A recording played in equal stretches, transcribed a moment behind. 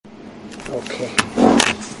Okay,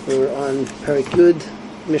 we're on Perek Yud,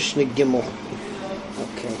 Mishnah Gimel.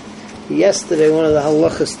 Okay, yesterday one of the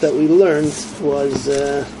halachas that we learned was,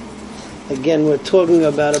 again, we're talking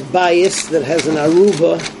about a bias that has an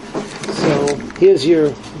aruba. So here's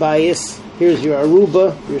your bias, here's your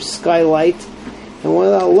aruba, your skylight. And one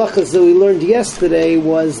of the halachas that we learned yesterday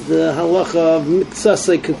was the halacha of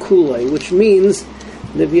mitzasei kakulei, which means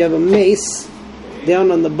that if you have a mace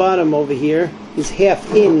down on the bottom over here, is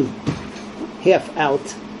half in, half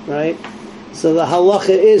out, right? So the halacha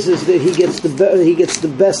is that you get the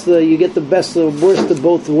best of the worst of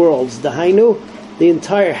both worlds. The hainu, the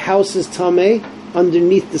entire house is tameh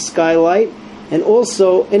underneath the skylight, and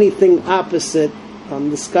also anything opposite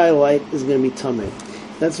the skylight is going to be tameh.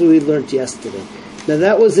 That's what we learned yesterday. Now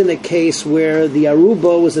that was in a case where the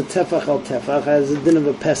aruba was a tefach al tefach, as a din of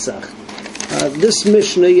a pesach. This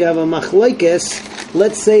Mishnah, you have a machlekes.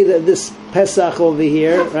 Let's say that this Pesach over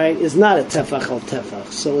here, right, is not a tefach al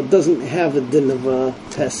tefach, so it doesn't have a din of a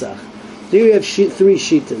Pesach. Here you have three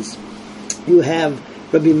shitas. You have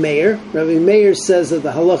Rabbi Meir. Rabbi Meir says that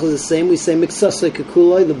the halacha is the same. We say miksasei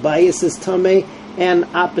kakuloi, the bias is tameh, and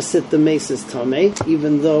opposite the mace is tameh,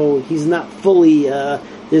 even though he's not fully,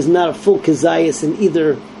 there's not a full kazayas in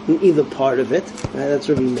either part of it. Right, that's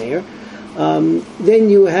Rabbi Meir. Then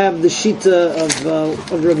you have the shita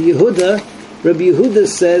of Rabbi Yehuda. Rabbi Yehuda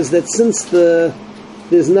says that since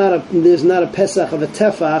there's not a Pesach of a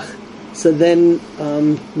tefach, so then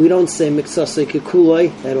we don't say miksasei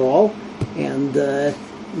kakuloi at all, and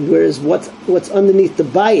whereas what's underneath the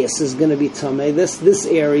bias is going to be tameh, this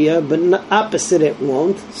area, but opposite it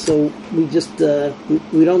won't. So we just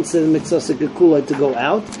we don't say the miksasei kakuloi to go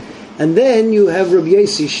out. And then you have Rabbi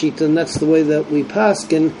Yossi shita, and that's the way that we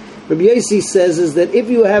paskin. Rabbi Yossi says is that if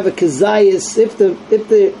you have a kazayas,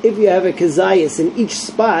 if you have a kazayas in each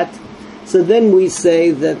spot, so then we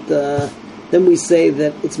say that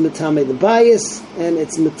it's matame the bias and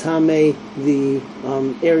it's matame the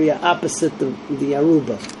area opposite the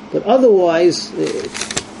aruba. But otherwise,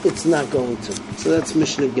 it's not going to. So that's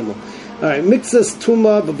Mishnah Gimel. All right, mixas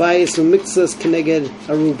tuma b'bias and mixas keneged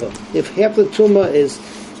aruba. If half the tuma is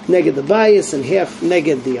neged the bias and half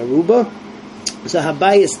neged the aruba, so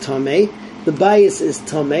habayis tameh, the bias is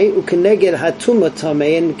tameh, ukeneged hatuma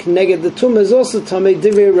tameh, and keneged the tuma is also tameh.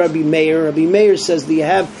 Divrei Rabbi Meir. Rabbi Meir says that you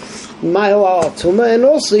have ma'halal tuma, and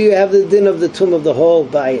also you have the din of the tuma of the whole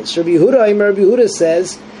bias. Rabbi Yehuda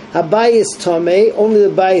says habayis tameh, only the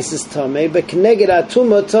bias is tameh, but keneged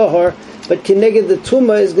hatuma tahor, but keneged the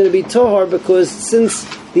tuma is going to be tahor because since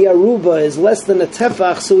the aruba is less than a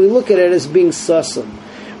tefach, so we look at it as being sasam.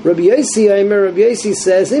 Rabbi Yossi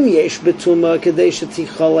says, "Im yesh betuma kadesh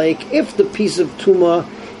tichalek." If the piece of tuma,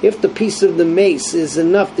 if the piece of the mace is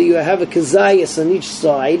enough that you have a kazayas on each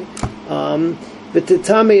side,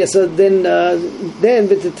 v'titame yasa then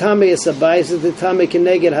v'titame yasa bayis v'titame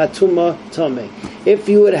keneged hatuma tame. If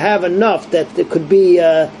you would have enough that there could be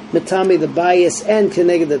metame the bias and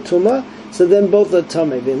keneged the tuma, so then both are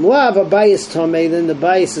tame. V'imlav a bias tame, then the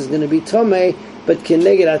bias is going to be tame. But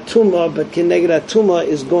keneged atuma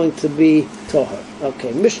is going to be tohar.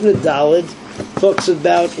 Okay, Mishnah Daled talks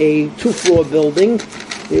about a 2-floor building.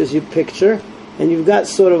 Here's your picture, and you've got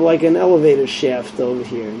sort of like an elevator shaft over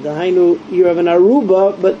here. The hainu, you have an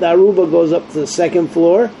aruba, but the aruba goes up to the 2nd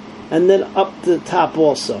floor, and then up to the top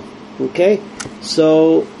also. Okay,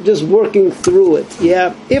 so just working through it.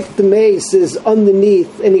 Yeah, if the mace is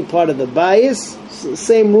underneath any part of the bias,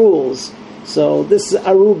 same rules. So this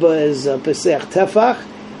aruba is pesach tefach.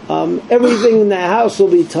 Everything in the house will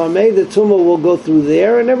be tameh. The tumah will go through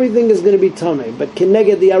there, and everything is going to be tameh. But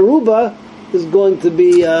keneged the aruba is going to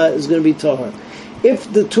be tahor.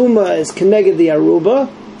 If the tumah is keneged the aruba,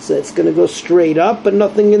 so it's going to go straight up, but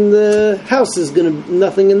nothing in the house is going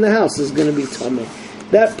to be tameh.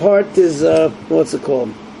 That part is what's it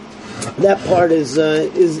called? That part is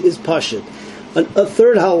pashut. A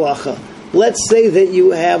third halacha. Let's say that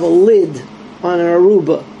you have a lid on an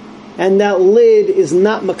aruba, and that lid is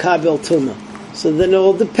not makabel tuma. So then it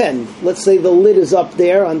will depend. Let's say the lid is up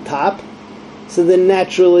there on top, so then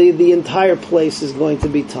naturally the entire place is going to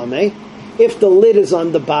be tameh. If the lid is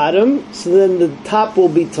on the bottom, so then the top will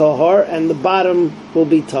be tahar and the bottom will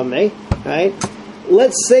be tameh. Right?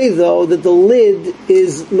 Let's say though that the lid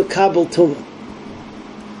is makabel tuma.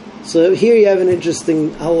 So here you have an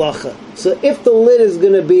interesting halacha. So if the lid is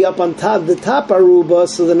going to be up on top, the top aruba,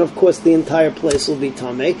 so then of course the entire place will be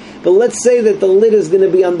tameh. But let's say that the lid is going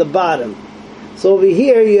to be on the bottom. So over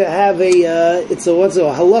here you have it's a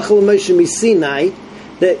halacha l'moshe misinai,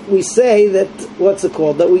 that we say that,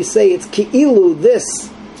 that we say it's ki'ilu,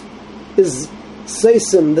 this is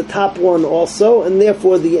seisim, the top one also, and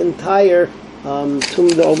therefore the entire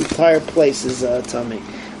the entire place is tummy.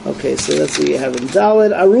 Okay, so that's what you have in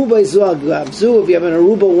Dalet. Aruba izu agabzu. If you have an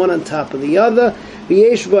aruba one on top of the other,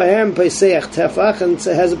 v'yesh b'hem peiseach tefach, and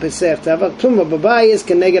it has a peiseach tefach. Tumah b'bayis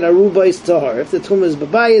keneged aruba is tahar. If the tumah is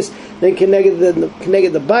b'bayis, then keneged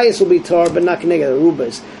the bayis will be tahar, but not keneged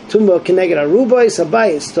arubas. Tumah keneged arubas,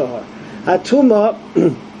 abayis tahar. Atuma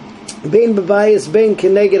bein b'bayis bein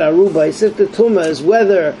keneged arubas. If the tumah is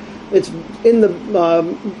whether it's in the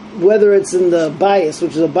bias,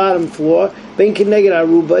 which is the bottom floor, bein keneged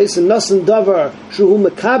arubais, and nasan davar shuhu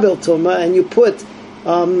mekabel tuma, and you put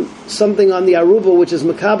something on the aruba which is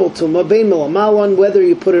mekabel tuma, bein milamalon, whether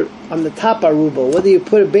you put it on the top aruba, whether you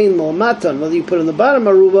put it bein milamatan, whether you put it on the bottom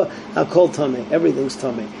aruba, kol tame, everything's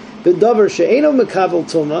tame. But davar she'eno mekabel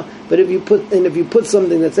tuma, but if you put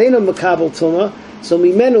something that's eno mekabel tuma, so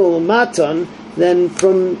mimenu matan, then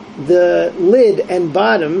from the lid and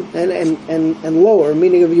bottom and lower,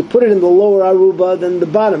 meaning if you put it in the lower aruba, then the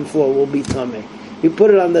bottom floor will be tameh. You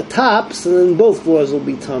put it on the top, so then both floors will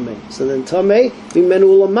be tameh. So then tameh,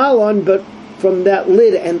 mimenu l'malon, but from that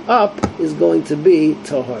lid and up is going to be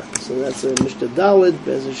tahar. So that's a Mishnah Daled.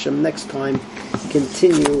 Be'ez Hashem, next time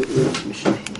continue with Mishnah.